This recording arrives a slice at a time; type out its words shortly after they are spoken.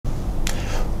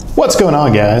What's going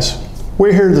on, guys?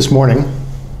 We're here this morning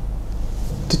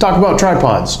to talk about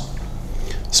tripods,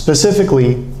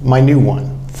 specifically my new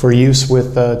one for use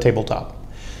with tabletop.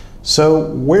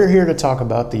 So we're here to talk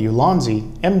about the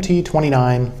Ulanzi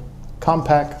MT29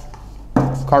 compact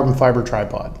carbon fiber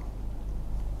tripod.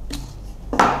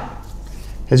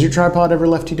 Has your tripod ever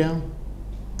left you down?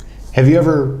 Have you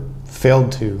ever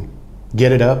failed to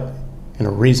get it up in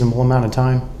a reasonable amount of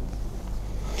time?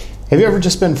 Have you ever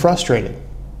just been frustrated?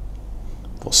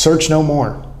 Well, search no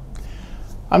more.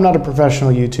 I'm not a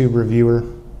professional YouTube reviewer.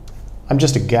 I'm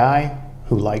just a guy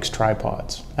who likes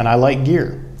tripods, and I like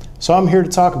gear. So I'm here to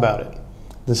talk about it.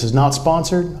 This is not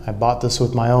sponsored. I bought this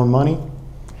with my own money.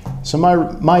 So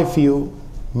my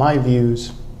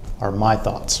views are my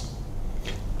thoughts.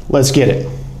 Let's get it.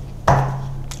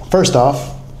 First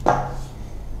off,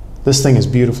 this thing is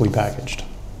beautifully packaged.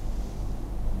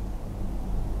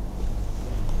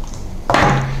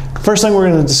 First thing we're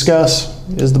going to discuss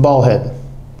is the ball head.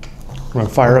 I'm going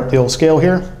to fire up the old scale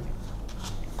here.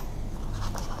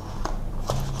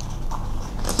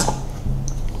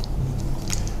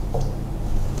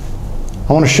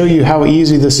 I want to show you how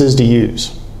easy this is to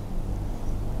use.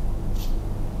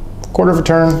 Quarter of a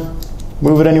turn,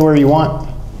 move it anywhere you want.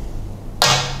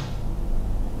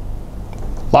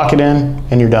 Lock it in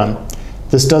and you're done.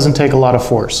 This doesn't take a lot of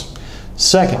force.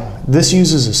 Second, this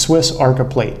uses a Swiss Arca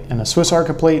plate, and a Swiss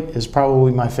Arca plate is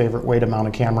probably my favorite way to mount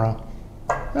a camera,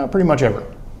 pretty much ever.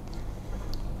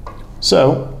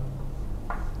 So,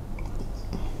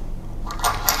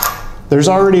 there's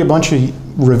already a bunch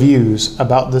of reviews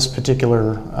about this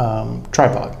particular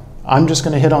tripod. I'm just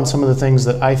going to hit on some of the things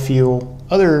that I feel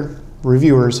other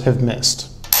reviewers have missed,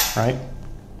 right?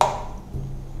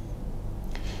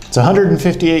 It's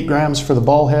 158 grams for the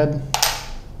ball head,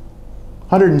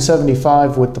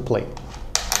 175 with the plate.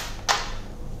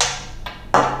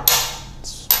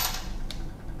 Let's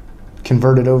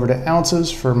convert it over to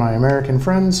ounces for my American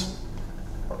friends.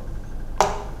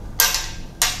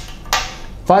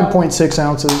 5.6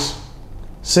 ounces,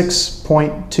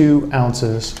 6.2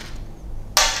 ounces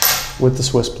with the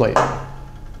Swiss plate.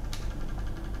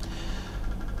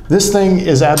 This thing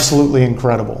is absolutely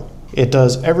incredible. It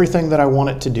does everything that I want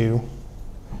it to do.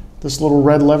 This little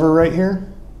red lever right here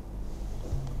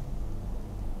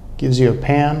gives you a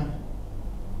pan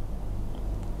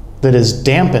that is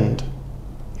dampened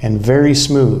and very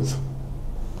smooth.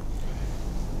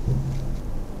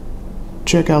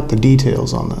 Check out the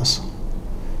details on this.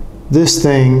 This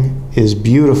thing is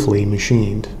beautifully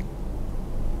machined.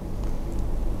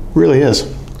 Really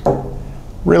is.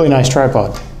 Really nice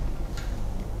tripod.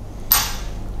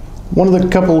 One of the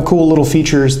couple of cool little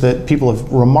features that people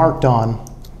have remarked on,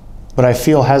 but I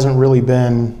feel hasn't really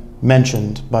been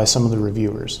mentioned by some of the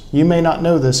reviewers. You may not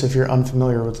know this if you're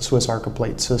unfamiliar with the Swiss Arca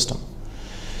plate system.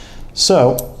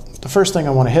 So, the first thing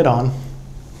I want to hit on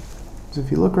is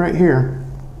if you look right here,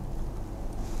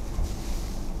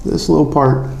 this little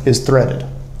part is threaded.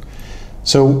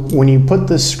 So when you put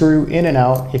this screw in and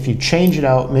out, if you change it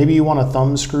out, maybe you want a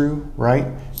thumb screw, right?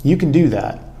 You can do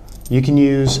that. You can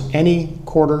use any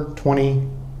quarter 20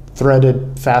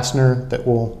 threaded fastener that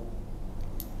will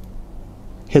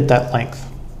hit that length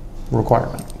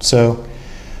requirement. So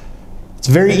it's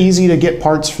very easy to get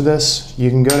parts for this. You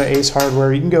can go to Ace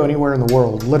Hardware, you can go anywhere in the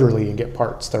world literally and get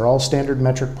parts. They're all standard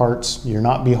metric parts. You're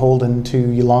not beholden to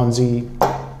Ulanzi.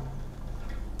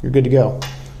 You're good to go.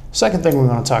 Second thing we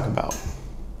want to talk about.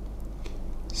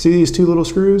 See these two little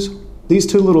screws? These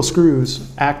two little screws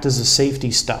act as a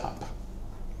safety stop.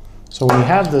 So when you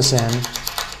have this in,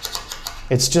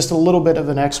 it's just a little bit of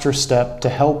an extra step to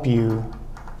help you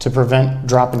to prevent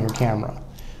dropping your camera.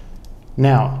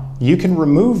 Now, you can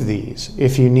remove these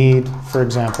if you need, for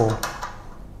example,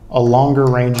 a longer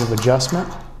range of adjustment,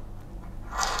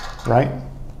 right?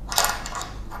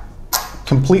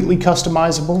 Completely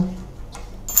customizable.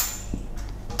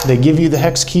 They give you the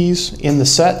hex keys in the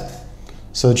set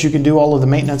so that you can do all of the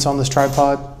maintenance on this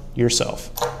tripod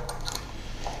yourself.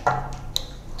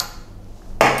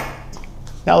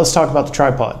 Now let's talk about the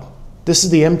tripod. This is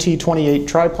the MT28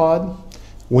 tripod.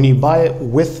 When you buy it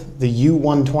with the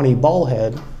U-120 ball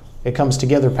head, it comes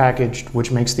together packaged,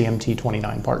 which makes the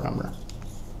MT29 part number.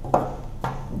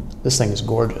 This thing is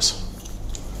gorgeous.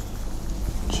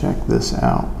 Check this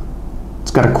out.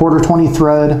 It's got a quarter 20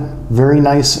 thread, very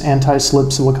nice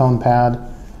anti-slip silicone pad,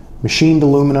 machined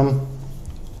aluminum,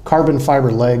 carbon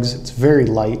fiber legs. It's very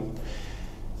light.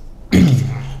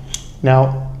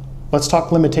 Now, let's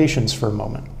talk limitations for a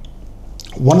moment.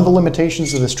 One of the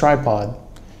limitations of this tripod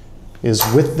is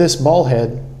with this ball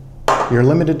head, you're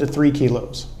limited to 3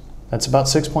 kilos. That's about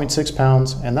 6.6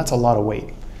 pounds, and that's a lot of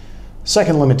weight.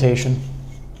 Second limitation,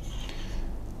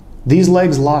 These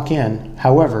legs lock in,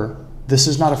 however, this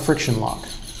is not a friction lock.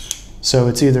 So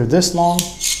it's either this long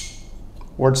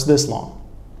or it's this long.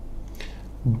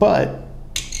 But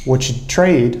what you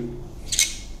trade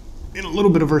in a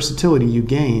little bit of versatility you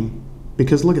gain,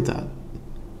 because look at that.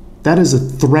 That is a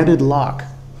threaded lock.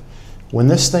 When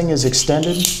this thing is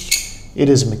extended, it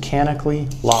is mechanically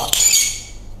locked.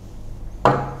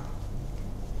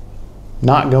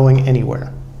 Not going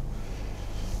anywhere.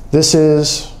 This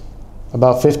is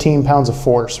about 15 pounds of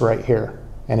force right here.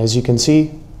 And as you can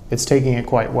see, it's taking it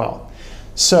quite well.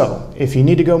 So if you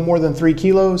need to go more than 3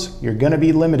 kilos, you're going to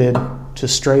be limited to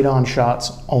straight on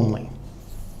shots only.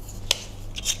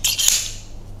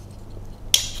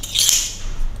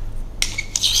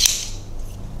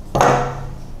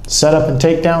 Setup and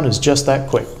takedown is just that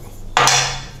quick.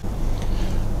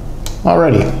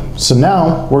 Alrighty, so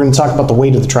now we're going to talk about the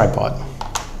weight of the tripod.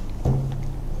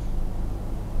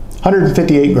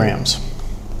 158 grams.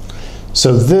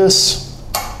 So this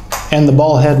and the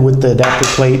ball head with the adapter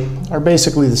plate are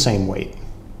basically the same weight.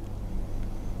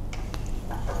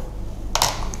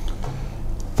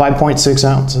 5.6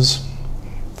 ounces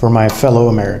for my fellow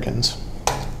Americans.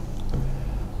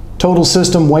 Total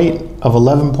system weight of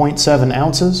 11.7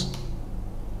 ounces,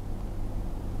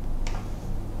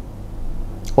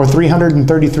 or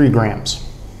 333 grams.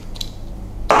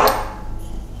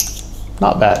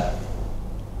 Not bad.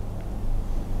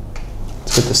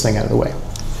 Let's get this thing out of the way.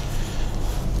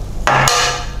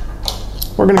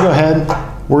 We're going to go ahead,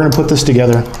 we're going to put this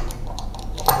together,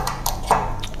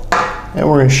 and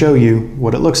we're going to show you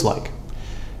what it looks like.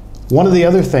 One of the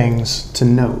other things to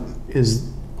note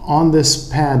is on this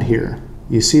pad here,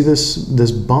 you see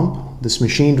this bump, this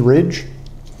machined ridge?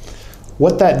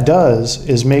 What that does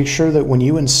is make sure that when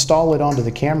you install it onto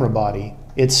the camera body,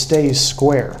 it stays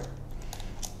square.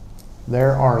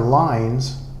 There are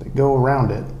lines that go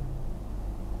around it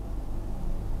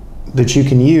that you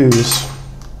can use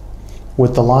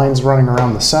with the lines running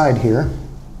around the side here,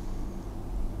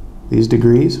 these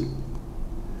degrees.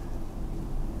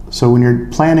 So when you're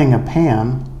planning a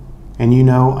pan and you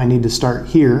know I need to start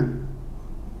here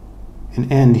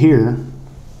and end here,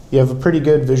 you have a pretty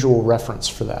good visual reference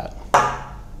for that.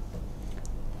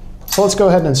 So let's go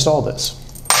ahead and install this.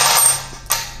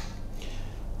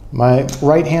 My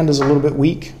right hand is a little bit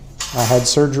weak. I had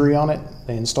surgery on it.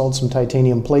 They installed some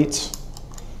titanium plates.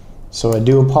 So I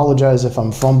do apologize if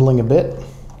I'm fumbling a bit.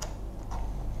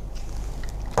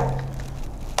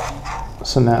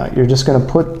 So now you're just going to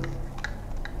put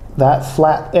that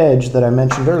flat edge that I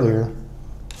mentioned earlier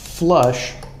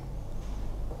flush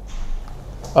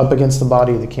up against the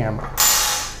body of the camera.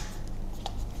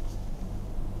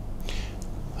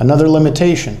 Another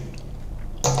limitation,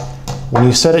 when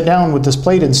you set it down with this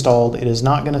plate installed, it is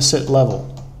not going to sit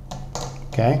level.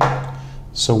 Okay?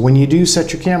 So when you do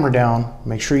set your camera down,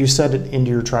 make sure you set it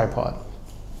into your tripod.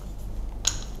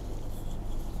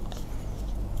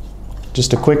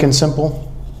 Just a quick and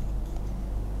simple,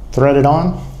 thread it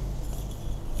on.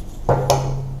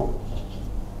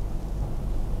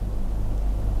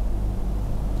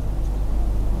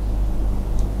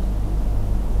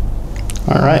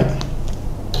 All right.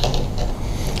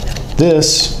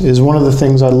 This is one of the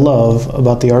things I love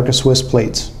about the Arca Swiss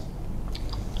plates.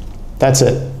 That's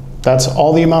it. That's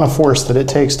all the amount of force that it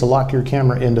takes to lock your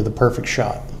camera into the perfect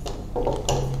shot.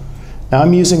 Now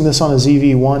I'm using this on a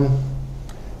ZV-1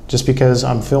 just because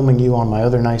I'm filming you on my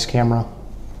other nice camera,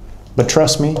 but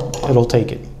trust me, it'll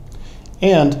take it.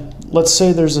 And let's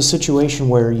say there's a situation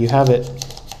where you have it,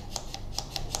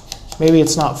 maybe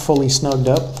it's not fully snugged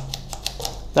up.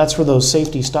 That's where those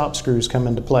safety stop screws come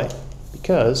into play,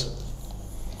 because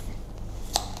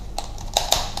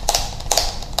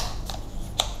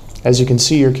as you can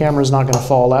see, your camera is not going to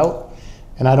fall out,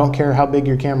 and I don't care how big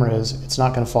your camera is, it's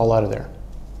not going to fall out of there.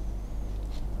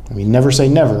 I mean, never say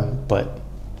never, but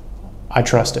I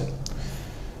trust it.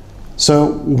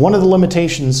 So one of the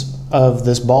limitations of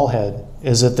this ball head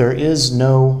is that there is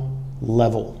no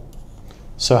level.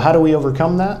 So how do we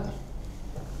overcome that?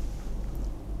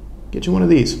 Get you one of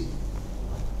these.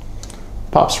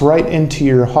 Pops right into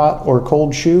your hot or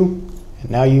cold shoe, and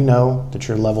now you know that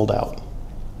you're leveled out.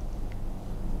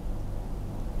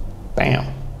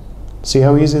 Bam. See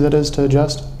how easy that is to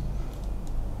adjust?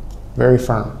 Very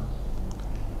firm,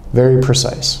 very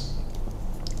precise.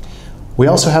 We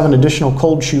also have an additional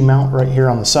cold shoe mount right here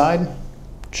on the side.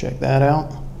 Check that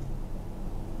out.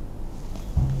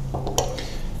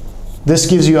 This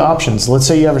gives you options. Let's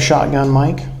say you have a shotgun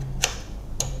mic.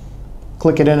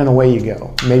 Click it in and away you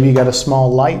go. Maybe you got a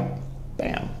small light,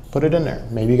 bam, put it in there.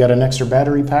 Maybe you got an extra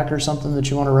battery pack or something that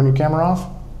you want to run your camera off.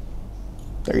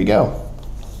 There you go.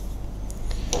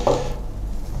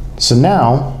 So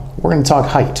now we're going to talk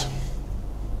height.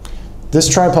 This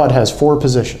tripod has 4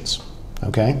 positions,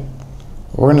 okay?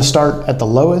 We're going to start at the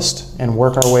lowest and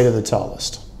work our way to the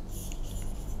tallest.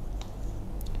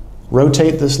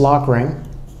 Rotate this lock ring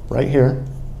right here.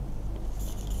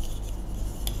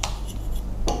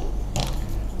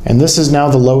 And this is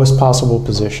now the lowest possible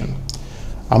position.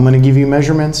 I'm going to give you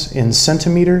measurements in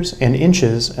centimeters and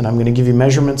inches, and I'm going to give you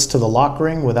measurements to the lock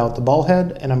ring without the ball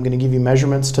head, and I'm going to give you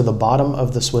measurements to the bottom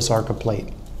of the Swiss Arca plate.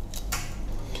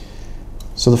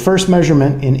 So the first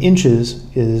measurement in inches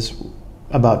is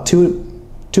about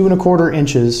 2.25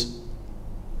 inches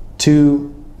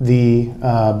to the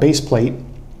base plate,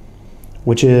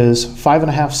 which is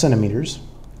 5.5 centimeters.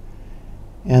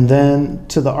 And then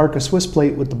to the Arca Swiss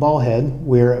plate with the ball head,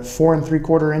 we're at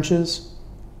 4.75 inches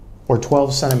or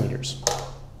 12 centimeters.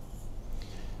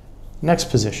 Next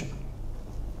position.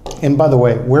 And by the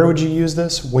way, where would you use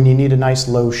this? When you need a nice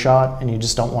low shot and you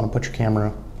just don't want to put your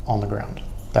camera on the ground.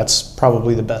 That's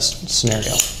probably the best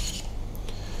scenario.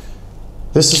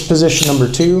 This is position number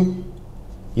 2.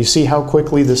 You see how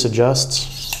quickly this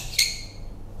adjusts?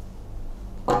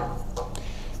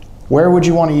 Where would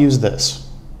you want to use this?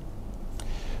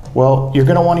 Well, you're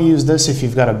going to want to use this if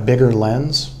you've got a bigger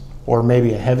lens or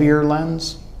maybe a heavier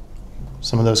lens.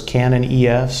 Some of those Canon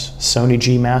EFs, Sony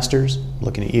G Masters,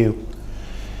 looking at you.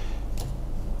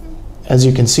 As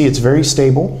you can see, it's very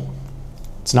stable.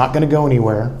 It's not going to go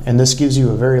anywhere, and this gives you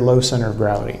a very low center of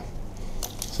gravity.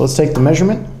 So let's take the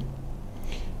measurement.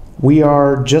 We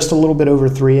are just a little bit over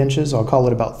 3 inches. I'll call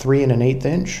it about 3 1/8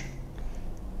 inch.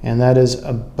 And that is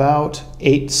about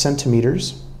 8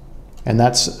 centimeters. And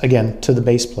that's, again, to the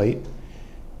base plate.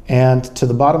 And to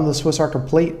the bottom of the Swiss Arca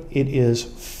plate, it is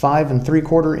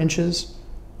 5.75 inches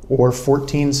or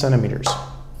 14 centimeters.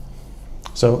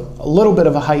 So a little bit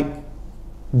of a height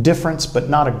difference, but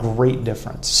not a great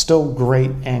difference. Still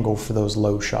great angle for those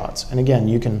low shots. And again,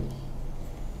 you can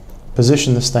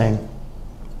position this thing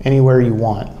anywhere you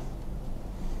want,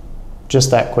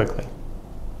 just that quickly.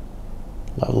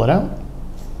 Level it out,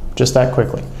 just that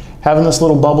quickly. Having this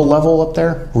little bubble level up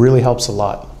there really helps a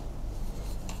lot.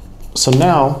 So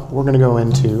now we're going to go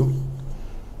into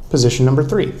position number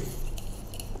 3.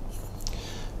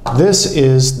 This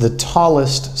is the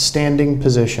tallest standing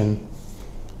position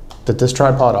that this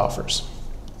tripod offers.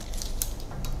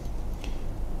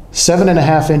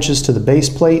 7.5 inches to the base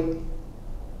plate,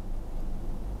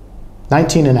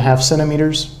 19.5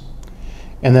 centimeters,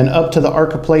 and then up to the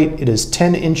Arca plate it is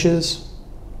 10 inches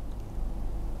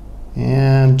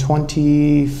and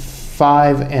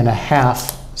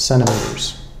 25.5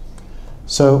 centimeters.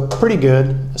 So pretty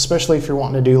good, especially if you're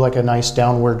wanting to do like a nice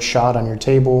downward shot on your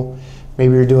table.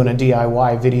 Maybe you're doing a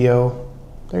DIY video.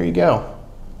 There you go.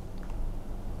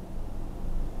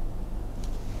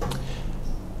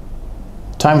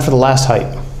 Time for the last height.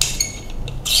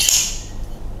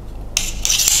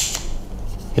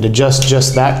 It adjusts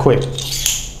just that quick.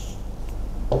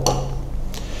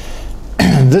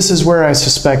 This is where I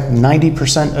suspect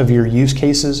 90% of your use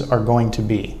cases are going to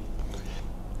be.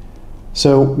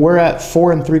 So we're at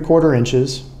 4.75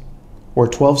 inches or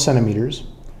 12 centimeters,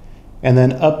 and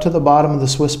then up to the bottom of the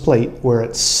Swiss plate, we're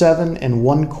at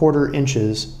 7.25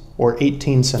 inches or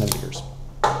 18 centimeters.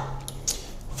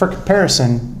 For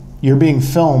comparison, you're being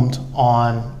filmed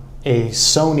on a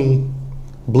Sony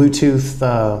Bluetooth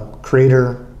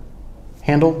creator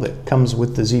handle that comes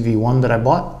with the ZV-1 that I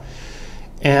bought.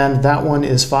 And that one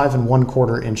is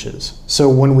 5.25 inches. So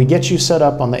when we get you set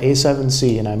up on the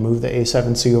A7C, and I move the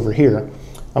A7C over here,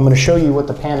 I'm going to show you what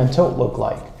the pan and tilt look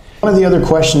like. One of the other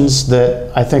questions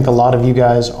that I think a lot of you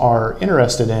guys are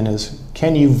interested in is,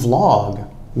 can you vlog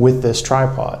with this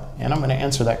tripod? And I'm going to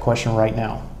answer that question right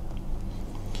now.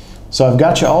 So I've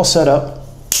got you all set up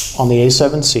on the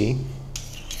A7C.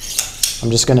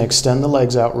 I'm just going to extend the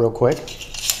legs out real quick.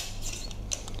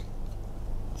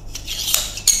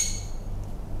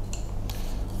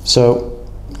 So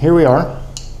here we are,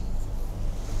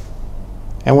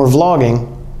 and we're vlogging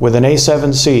with an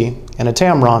A7C and a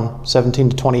Tamron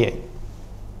 17-28.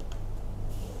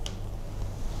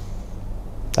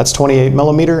 That's 28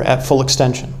 millimeter at full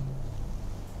extension.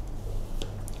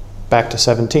 Back to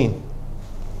 17.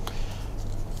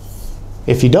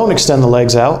 If you don't extend the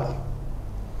legs out,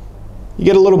 you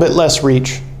get a little bit less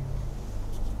reach,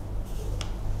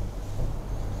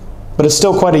 but it's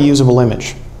still quite a usable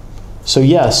image. So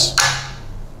yes,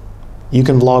 you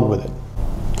can vlog with it.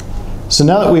 So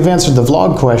now that we've answered the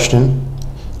vlog question,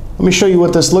 let me show you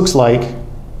what this looks like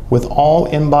with all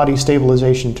in-body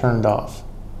stabilization turned off.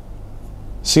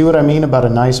 See what I mean about a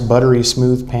nice buttery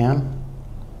smooth pan?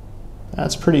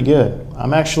 That's pretty good.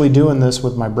 I'm actually doing this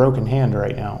with my broken hand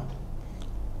right now.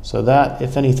 So that,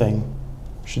 if anything,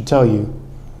 should tell you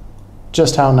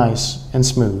just how nice and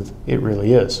smooth it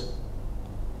really is.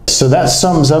 So that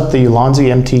sums up the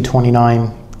Ulanzi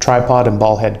MT29 tripod and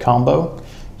ball head combo.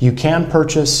 You can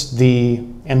purchase the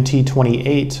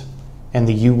MT28 and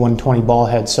the U-120 ball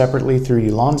head separately through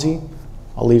Ulanzi.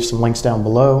 I'll leave some links down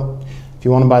below. If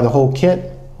you want to buy the whole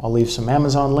kit, I'll leave some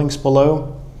Amazon links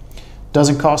below.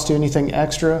 Doesn't cost you anything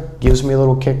extra, gives me a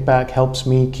little kickback, helps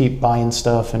me keep buying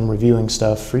stuff and reviewing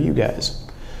stuff for you guys.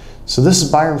 So this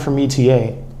is Byron from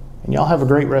ETA, and y'all have a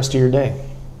great rest of your day.